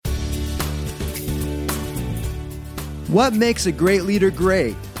What makes a great leader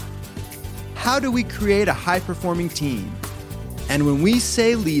great? How do we create a high-performing team? And when we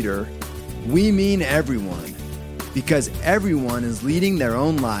say leader, we mean everyone, because everyone is leading their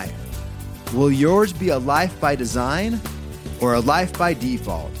own life. Will yours be a life by design or a life by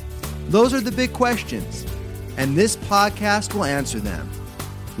default? Those are the big questions, and this podcast will answer them.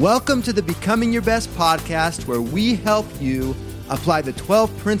 Welcome to the Becoming Your Best podcast, where we help you apply the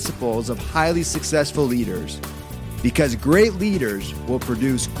 12 principles of highly successful leaders, because great leaders will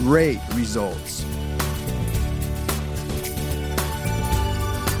produce great results.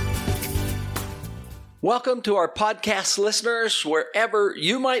 Welcome to our podcast listeners, wherever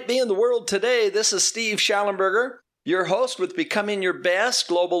you might be in the world today. This is Steve Schallenberger, your host with Becoming Your Best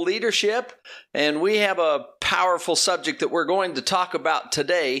Global Leadership, and we have a powerful subject that we're going to talk about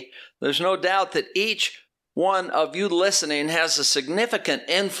today. There's no doubt that each one of you listening has a significant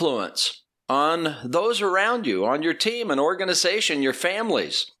influence on those around you, on your team and organization, your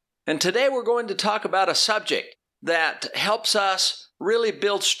families. And today we're going to talk about a subject that helps us really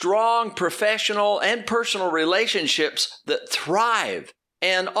build strong professional and personal relationships that thrive.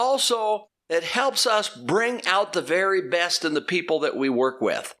 And also, it helps us bring out the very best in the people that we work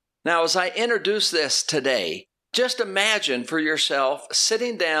with. Now, as I introduce this today, just imagine for yourself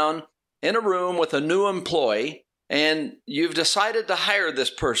sitting down in a room with a new employee, and you've decided to hire this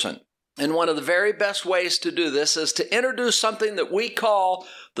person. And one of the very best ways to do this is to introduce something that we call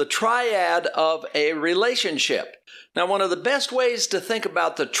the triad of a relationship. Now, one of the best ways to think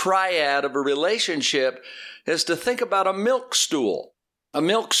about the triad of a relationship is to think about a milk stool. A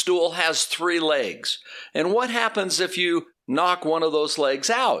milk stool has 3 legs. And what happens if you knock one of those legs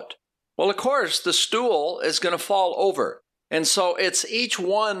out? Well, of course, the stool is going to fall over. And so it's each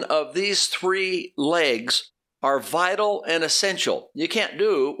one of these 3 legs are vital and essential. You can't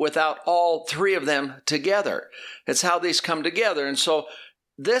do without all 3 of them together. It's how these come together. And so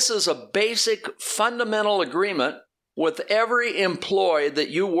this is a basic fundamental agreement with every employee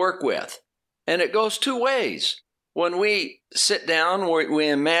that you work with. And it goes 2 ways. When we sit down, we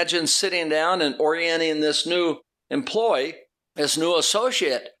imagine sitting down and orienting this new employee, this new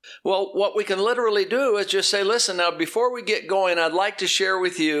associate. Well, what we can literally do is just say, listen, now before we get going, I'd like to share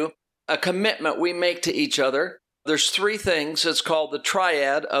with you a commitment we make to each other. There's 3 things. It's called the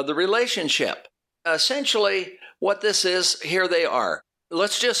triad of the relationship. Essentially, what this is, here they are.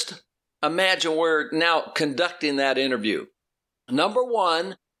 Let's just imagine we're now conducting that interview. Number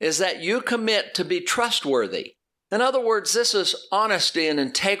 1 is that you commit to be trustworthy. In other words, this is honesty and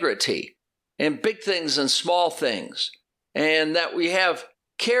integrity in big things and small things, and that we have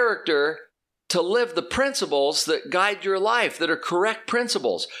character to live the principles that guide your life, that are correct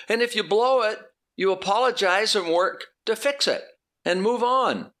principles. And if you blow it, you apologize and work to fix it and move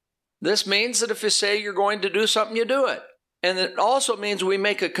on. This means that if you say you're going to do something, you do it. And it also means we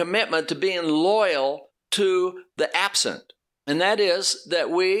make a commitment to being loyal to the absent. And that is that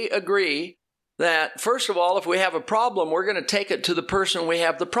we agree that, first of all, if we have a problem, we're going to take it to the person we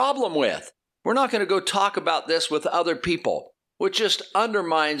have the problem with. We're not going to go talk about this with other people, which just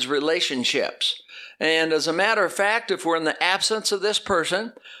undermines relationships. And as a matter of fact, if we're in the absence of this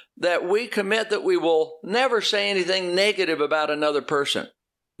person, that we commit that we will never say anything negative about another person,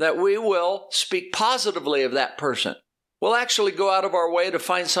 that we will speak positively of that person. We'll actually go out of our way to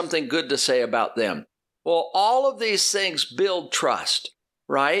find something good to say about them. Well, all of these things build trust,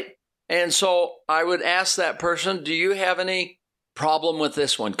 right? And so I would ask that person, do you have any problem with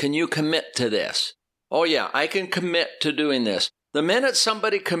this one? Can you commit to this? Oh yeah, I can commit to doing this. The minute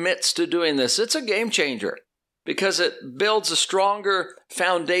somebody commits to doing this, it's a game changer because it builds a stronger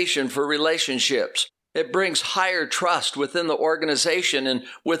foundation for relationships. It brings higher trust within the organization and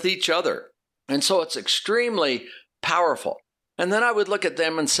with each other. And so it's extremely powerful. And then I would look at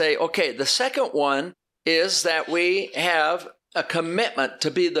them and say, okay, the second one is that we have a commitment to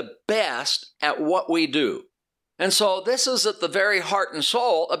be the best at what we do. And so this is at the very heart and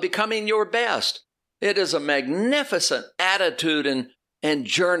soul of becoming your best. It is a magnificent attitude and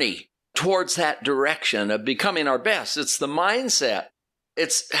journey towards that direction of becoming our best. It's the mindset.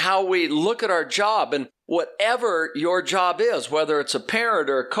 It's how we look at our job, and whatever your job is, whether it's a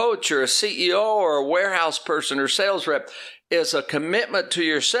parent or a coach or a CEO or a warehouse person or sales rep, is a commitment to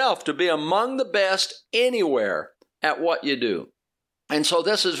yourself to be among the best anywhere at what you do. And so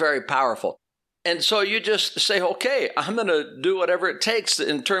this is very powerful. And so you just say, okay, I'm going to do whatever it takes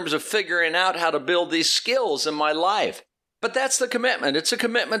in terms of figuring out how to build these skills in my life. But that's the commitment. It's a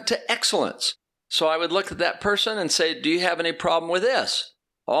commitment to excellence. So I would look at that person and say, do you have any problem with this?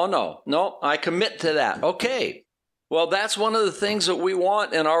 Oh, no, I commit to that. Okay. Well, that's one of the things that we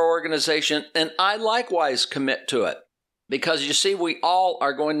want in our organization, and I likewise commit to it. Because you see, we all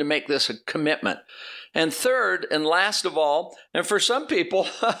are going to make this a commitment. And third and last of all, and for some people,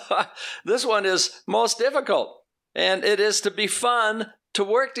 this one is most difficult, and it is to be fun to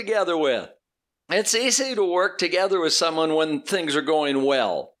work together with. It's easy to work together with someone when things are going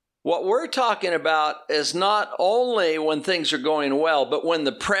well. What we're talking about is not only when things are going well, but when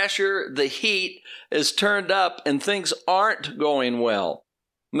the pressure, the heat is turned up and things aren't going well.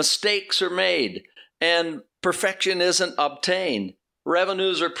 Mistakes are made and perfection isn't obtained.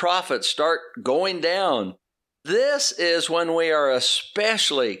 Revenues or profits start going down. This is when we are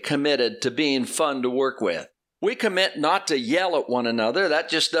especially committed to being fun to work with. We commit not to yell at one another. That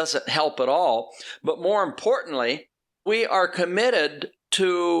just doesn't help at all. But more importantly, we are committed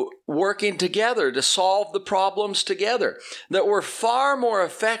to working together to solve the problems together. That we're far more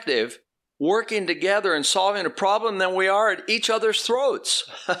effective working together and solving a problem than we are at each other's throats.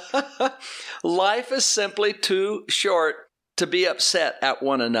 Life is simply too short to be upset at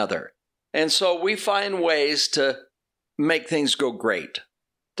one another. And so we find ways to make things go great,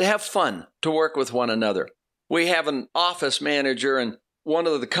 to have fun, to work with one another. We have an office manager in one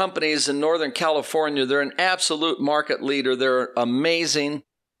of the companies in Northern California. They're an absolute market leader. They're amazing.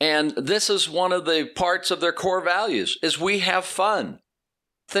 And this is one of the parts of their core values, is we have fun.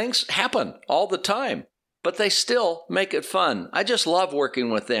 Things happen all the time, but they still make it fun. I just love working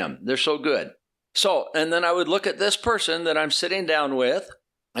with them. They're so good. So, and then I would look at this person that I'm sitting down with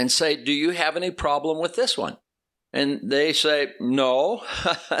and say, do you have any problem with this one? And they say, no.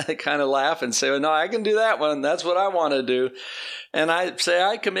 I kind of laugh and say, well, no, I can do that one. That's what I want to do. And I say,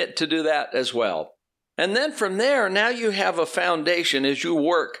 I commit to do that as well. And then from there, now you have a foundation as you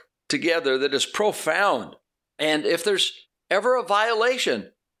work together that is profound. And if there's ever a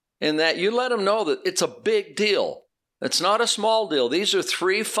violation in that, you let them know that it's a big deal. It's not a small deal. These are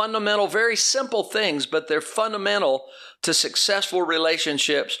three fundamental, very simple things, but they're fundamental to successful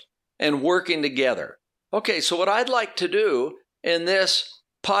relationships and working together. Okay, so what I'd like to do in this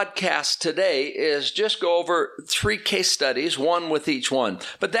podcast today is just go over 3 case studies, one with each one.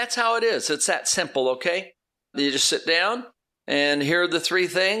 But that's how it is. It's that simple, okay? You just sit down and here are the 3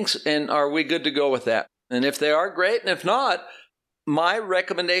 things, and are we good to go with that? And if they are, great. And if not, my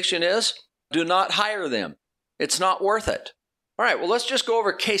recommendation is do not hire them. It's not worth it. All right, well, let's just go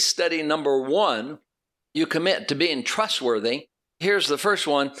over case study number 1. You commit to being trustworthy. Here's the first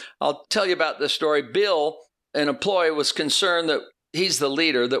one. I'll tell you about this story. Bill, an employee, was concerned that he's the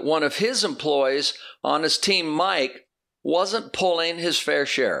leader, that one of his employees on his team, Mike, wasn't pulling his fair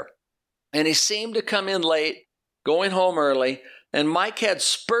share. And he seemed to come in late, going home early, and Mike had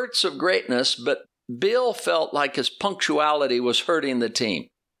spurts of greatness, but Bill felt like his punctuality was hurting the team.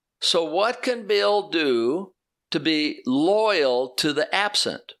 So what can Bill do to be loyal to the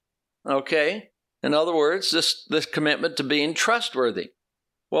absent? Okay? In other words, this commitment to being trustworthy.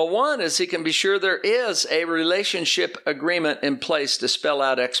 Well, one is he can be sure there is a relationship agreement in place to spell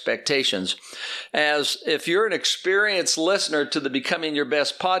out expectations. As if you're an experienced listener to the Becoming Your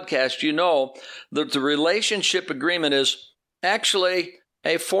Best podcast, you know that the relationship agreement is actually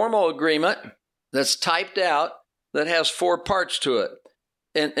a formal agreement that's typed out that has 4 parts to it.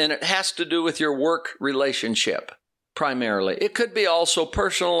 And it has to do with your work relationship, primarily. It could be also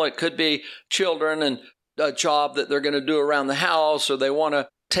personal. It could be children and a job that they're going to do around the house, or they want to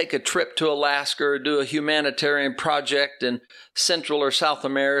take a trip to Alaska or do a humanitarian project in Central or South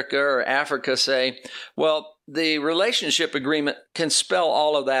America or Africa, say. Well, the relationship agreement can spell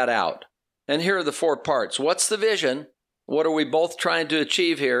all of that out. And here are the 4 parts. What's the vision? What are we both trying to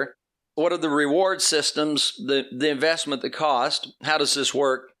achieve here? What are the reward systems, the investment, the cost? How does this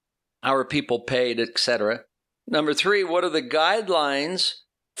work? How are people paid, etc.? Number 3, what are the guidelines,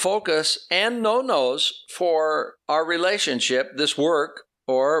 focus, and no-nos for our relationship, this work,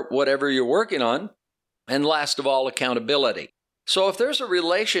 or whatever you're working on? And last of all, accountability. So if there's a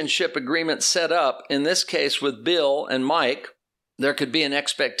relationship agreement set up, in this case with Bill and Mike, there could be an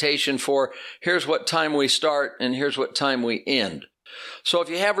expectation for here's what time we start and here's what time we end. So if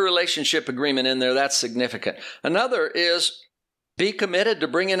you have a relationship agreement in there, that's significant. Another is be committed to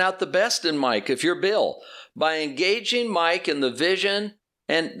bringing out the best in Mike, if you're Bill, by engaging Mike in the vision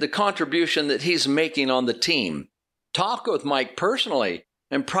and the contribution that he's making on the team. Talk with Mike personally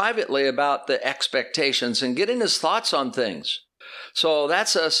and privately about the expectations and getting his thoughts on things. So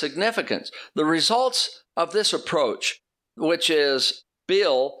that's a significance. The results of this approach, which is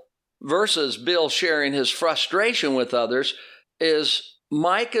Bill versus Bill sharing his frustration with others, is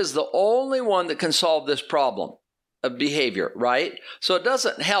Mike is the only one that can solve this problem. of behavior, right? So it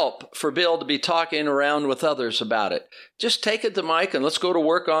doesn't help for Bill to be talking around with others about it. Just take it to Mike and let's go to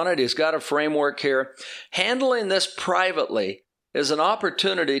work on it. He's got a framework here. Handling this privately is an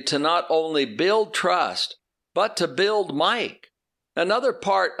opportunity to not only build trust, but to build Mike. Another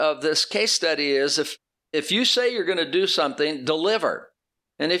part of this case study is if you say you're going to do something, deliver.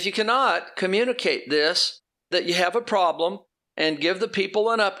 And if you cannot, communicate this, that you have a problem, and give the people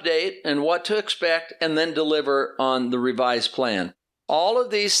an update and what to expect, and then deliver on the revised plan. All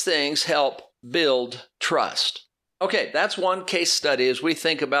of these things help build trust. Okay, that's one case study as we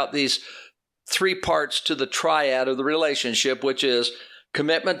think about these 3 parts to the triad of the relationship, which is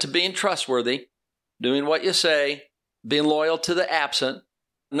commitment to being trustworthy, doing what you say, being loyal to the absent.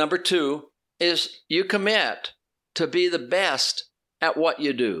 Number 2 is you commit to be the best at what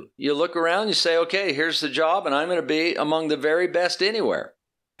you do. You look around, you say, okay, here's the job, and I'm going to be among the very best anywhere.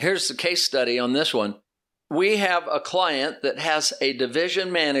 Here's the case study on this one. We have a client that has a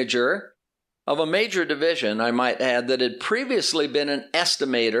division manager of a major division, I might add, that had previously been an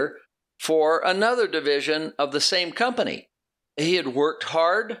estimator for another division of the same company. He had worked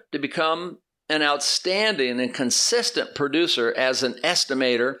hard to become an outstanding and consistent producer as an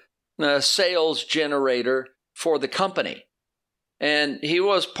estimator, a sales generator for the company. And he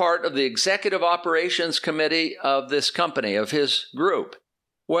was part of the executive operations committee of this company, of his group.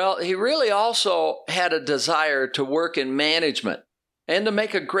 Well, he really also had a desire to work in management and to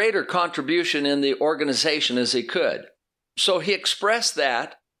make a greater contribution in the organization as he could. So he expressed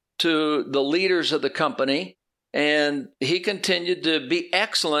that to the leaders of the company, and he continued to be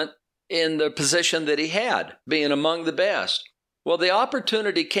excellent in the position that he had, being among the best. Well, the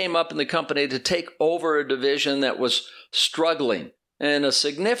opportunity came up in the company to take over a division that was struggling in a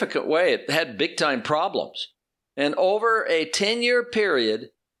significant way. It had big-time problems. And over a 10-year period,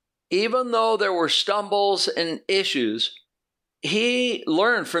 even though there were stumbles and issues, he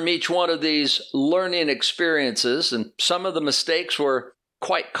learned from each one of these learning experiences, and some of the mistakes were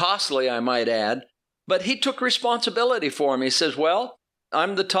quite costly, I might add, but he took responsibility for them. He says, well,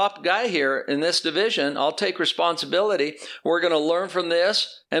 I'm the top guy here in this division. I'll take responsibility. We're going to learn from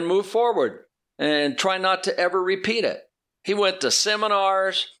this and move forward and try not to ever repeat it. He went to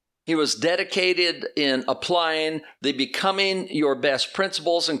seminars. He was dedicated in applying the Becoming Your Best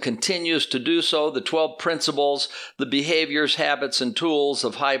principles and continues to do so, the 12 principles, the behaviors, habits, and tools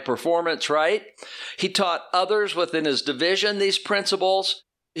of high performance, right? He taught others within his division these principles.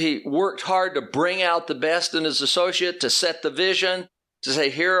 He worked hard to bring out the best in his associate, to set the vision, to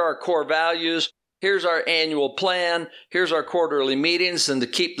say, here are our core values, here's our annual plan, here's our quarterly meetings, and to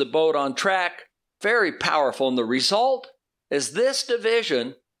keep the boat on track. Very powerful. And the result is this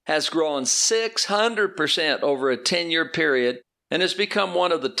division has grown 600% over a 10-year period and has become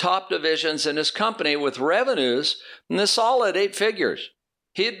one of the top divisions in his company with revenues in the solid 8 figures.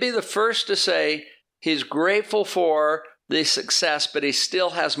 He'd be the first to say he's grateful for the success, but he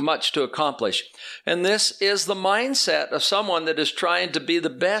still has much to accomplish. And this is the mindset of someone that is trying to be the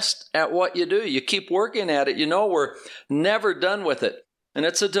best at what you do. You keep working at it. You know we're never done with it. And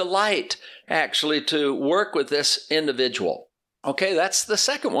it's a delight, actually, to work with this individual. Okay, that's the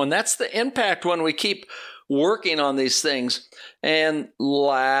second one. That's the impact when we keep working on these things. And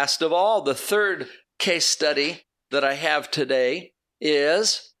last of all, the third case study that I have today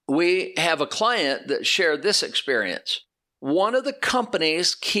is we have a client that shared this experience. One of the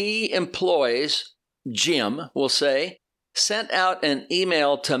company's key employees, Jim, we'll say, sent out an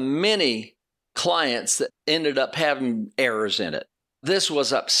email to many clients that ended up having errors in it. This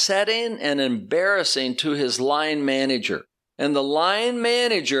was upsetting and embarrassing to his line manager. And the line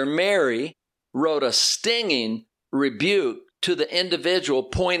manager, Mary, wrote a stinging rebuke to the individual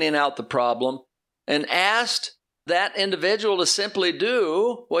pointing out the problem and asked that individual to simply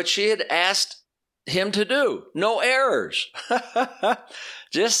do what she had asked him to do. No errors.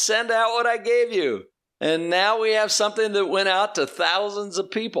 Just send out what I gave you. And now we have something that went out to thousands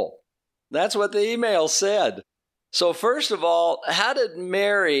of people. That's what the email said. So first of all, how did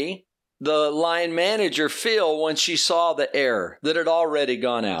Mary, the line manager, feel when she saw the error that had already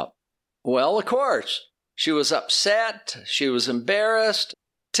gone out? Well, of course, she was upset, she was embarrassed,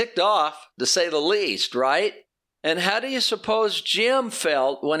 ticked off, to say the least, right? And how do you suppose Jim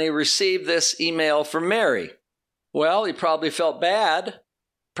felt when he received this email from Mary? Well, he probably felt bad,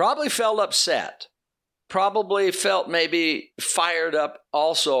 probably felt upset, probably felt maybe fired up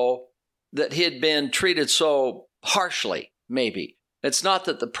also that he had been treated so harshly, maybe. It's not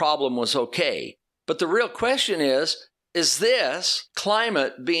that the problem was okay, but the real question is this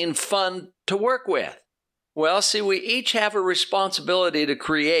climate being fun to work with? Well, see, we each have a responsibility to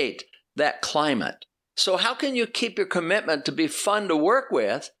create that climate. So how can you keep your commitment to be fun to work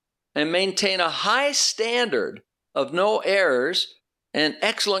with and maintain a high standard of no errors and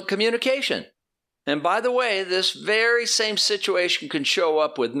excellent communication? And by the way, this very same situation can show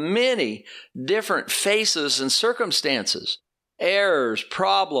up with many different faces and circumstances. Errors,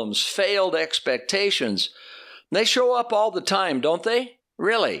 problems, failed expectations. They show up all the time, don't they?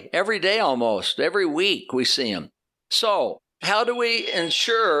 Really, every day almost, every week we see them. So, how do we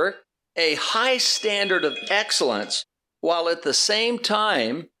ensure a high standard of excellence while at the same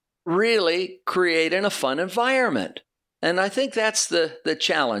time really creating a fun environment? And I think that's the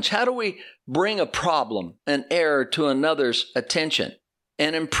challenge. How do we bring a problem, an error to another's attention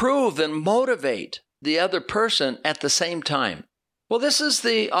and improve and motivate the other person at the same time? Well, this is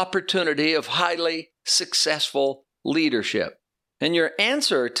the opportunity of highly successful leadership. And your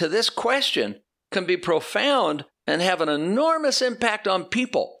answer to this question can be profound and have an enormous impact on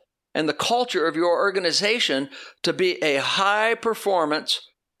people and the culture of your organization to be a high-performance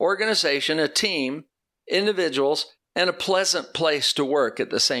organization, a team, individuals, and a pleasant place to work at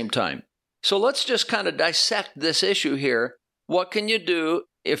the same time. So let's just kind of dissect this issue here. What can you do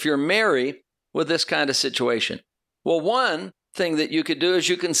if you're married with this kind of situation? Well, one thing that you could do is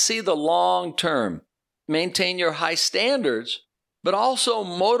you can see the long term, maintain your high standards, but also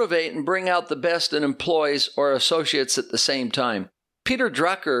motivate and bring out the best in employees or associates at the same time. Peter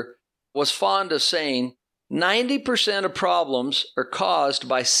Drucker was fond of saying 90% of problems are caused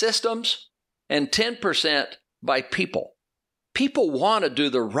by systems and 10% by people. People want to do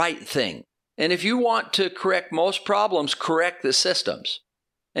the right thing. And if you want to correct most problems, correct the systems.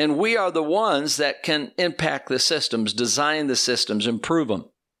 And we are the ones that can impact the systems, design the systems, improve them.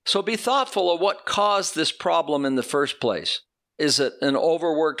 So be thoughtful of what caused this problem in the first place. Is it an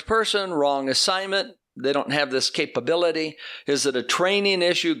overworked person, wrong assignment? They don't have this capability. Is it a training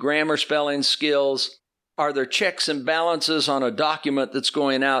issue, grammar, spelling, skills? Are there checks and balances on a document that's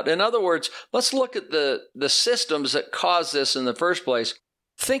going out? In other words, let's look at the systems that caused this in the first place.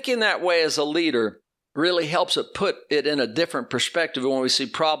 Thinking that way as a leader really helps it put it in a different perspective when we see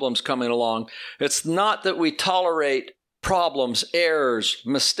problems coming along. It's not that we tolerate problems, errors,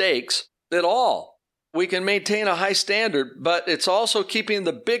 mistakes at all. We can maintain a high standard, but it's also keeping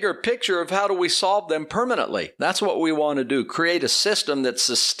the bigger picture of how do we solve them permanently. That's what we want to do, create a system that's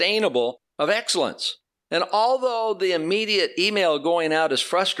sustainable of excellence. And although the immediate email going out is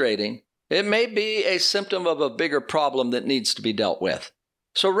frustrating, it may be a symptom of a bigger problem that needs to be dealt with.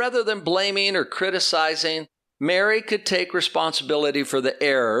 So rather than blaming or criticizing, Mary could take responsibility for the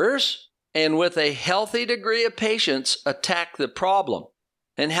errors and with a healthy degree of patience attack the problem.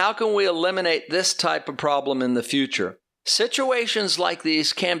 And how can we eliminate this type of problem in the future? Situations like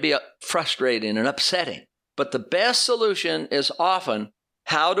these can be frustrating and upsetting, but the best solution is often,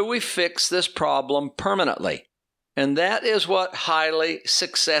 how do we fix this problem permanently? And that is what highly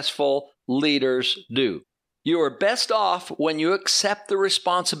successful leaders do. You are best off when you accept the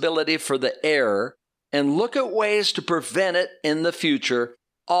responsibility for the error and look at ways to prevent it in the future,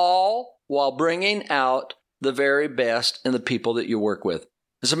 all while bringing out the very best in the people that you work with.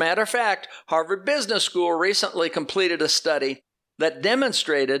 As a matter of fact, Harvard Business School recently completed a study that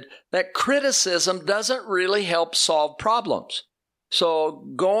demonstrated that criticism doesn't really help solve problems. So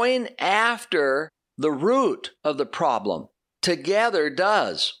going after the root of the problem together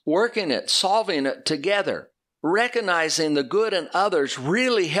does, working it, solving it together, recognizing the good in others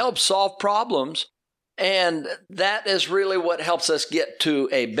really helps solve problems, and that is really what helps us get to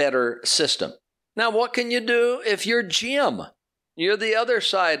a better system. Now, what can you do if you're Jim? You're the other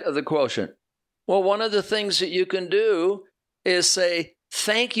side of the quotient. Well, one of the things that you can do is say,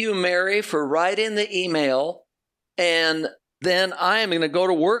 thank you, Mary, for writing the email, and then I am going to go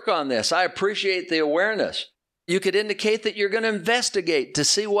to work on this. I appreciate the awareness. You could indicate that you're going to investigate to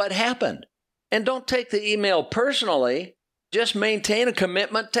see what happened. And don't take the email personally. Just maintain a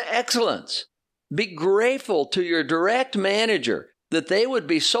commitment to excellence. Be grateful to your direct manager that they would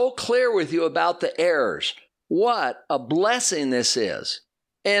be so clear with you about the errors. What a blessing this is.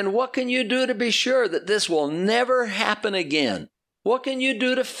 And what can you do to be sure that this will never happen again? What can you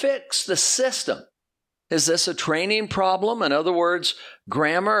do to fix the system? Is this a training problem? In other words,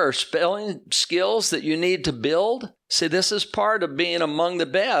 grammar or spelling skills that you need to build? See, this is part of being among the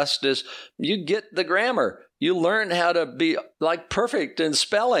best is you get the grammar. You learn how to be like perfect in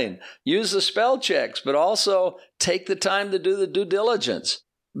spelling. Use the spell checks, but also take the time to do the due diligence.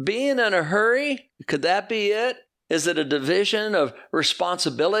 Being in a hurry, could that be it? Is it a division of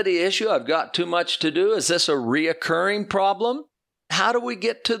responsibility issue? I've got too much to do. Is this a reoccurring problem? How do we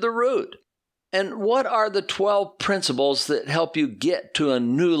get to the root? And what are the 12 principles that help you get to a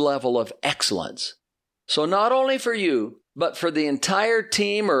new level of excellence? So not only for you, but for the entire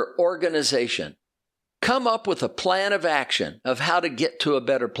team or organization, come up with a plan of action of how to get to a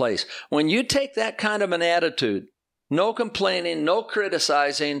better place. When you take that kind of an attitude, no complaining, no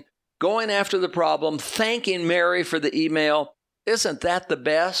criticizing, going after the problem, thanking Mary for the email, isn't that the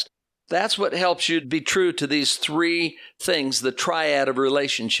best? That's what helps you be true to these three things, the triad of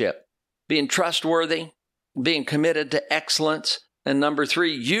relationship. Being trustworthy, being committed to excellence, and number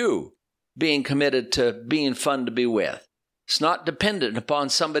three, you being committed to being fun to be with. It's not dependent upon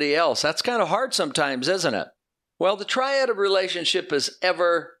somebody else. That's kind of hard sometimes, isn't it? Well, the triad of relationship is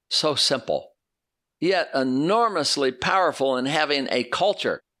ever so simple, yet enormously powerful in having a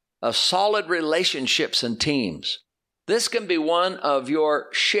culture of solid relationships and teams. This can be one of your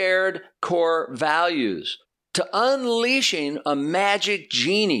shared core values to unleashing a magic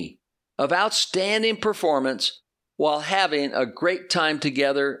genie of outstanding performance while having a great time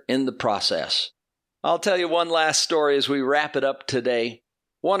together in the process. I'll tell you one last story as we wrap it up today.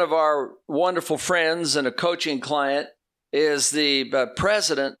 One of our wonderful friends and a coaching client is the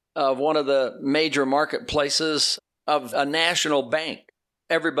president of one of the major marketplaces of a national bank.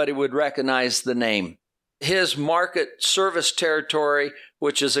 Everybody would recognize the name. His market service territory,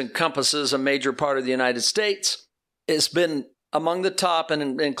 which encompasses a major part of the United States, has been among the top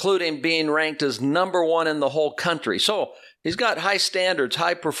and including being ranked as number one in the whole country. So he's got high standards,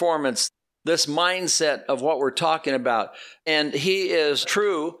 high performance, this mindset of what we're talking about. And he is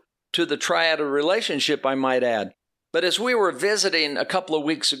true to the triad of relationship, I might add. But as we were visiting a couple of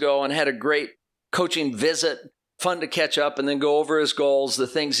weeks ago and had a great coaching visit, fun to catch up and then go over his goals, the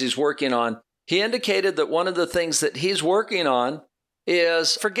things he's working on, he indicated that one of the things that he's working on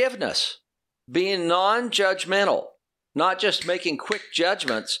is forgiveness, being non-judgmental. Not just making quick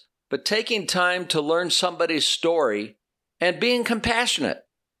judgments, but taking time to learn somebody's story and being compassionate.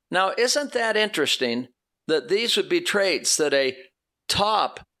 Now, isn't that interesting that these would be traits that a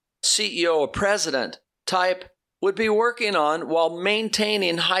top CEO or president type would be working on while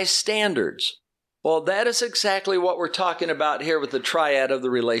maintaining high standards? Well, that is exactly what we're talking about here with the triad of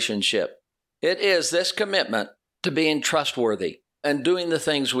the relationship. It is this commitment to being trustworthy and doing the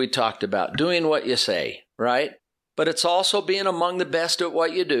things we talked about, doing what you say, right? But it's also being among the best at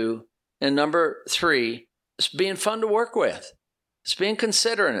what you do. And number three, it's being fun to work with. It's being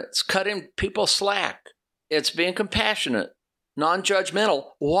considerate. It's cutting people slack. It's being compassionate, non-judgmental,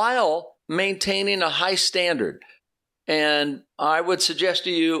 while maintaining a high standard. And I would suggest to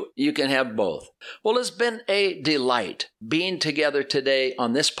you, you can have both. Well, it's been a delight being together today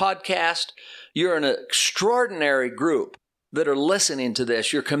on this podcast. You're an extraordinary group that are listening to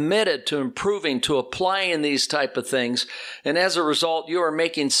this. You're committed to improving, to applying these type of things. And as a result, you are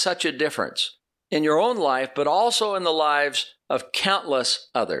making such a difference in your own life, but also in the lives of countless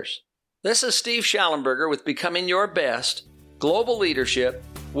others. This is Steve Schallenberger with Becoming Your Best Global Leadership,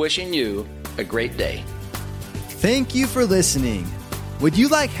 wishing you a great day. Thank you for listening. Would you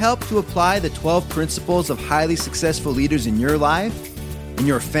like help to apply the 12 principles of highly successful leaders in your life, in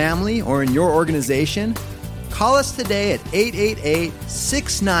your family, or in your organization? Call us today at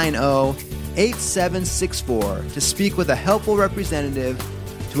 888-690-8764 to speak with a helpful representative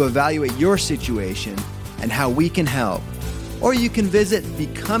to evaluate your situation and how we can help. Or you can visit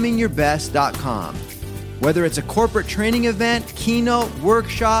becomingyourbest.com. Whether it's a corporate training event, keynote,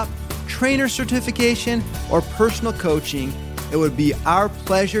 workshop, trainer certification, or personal coaching, it would be our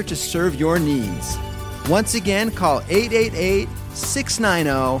pleasure to serve your needs. Once again, call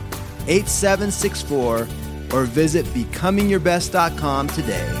 888-690-8764 or visit becomingyourbest.com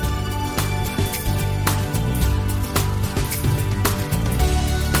today.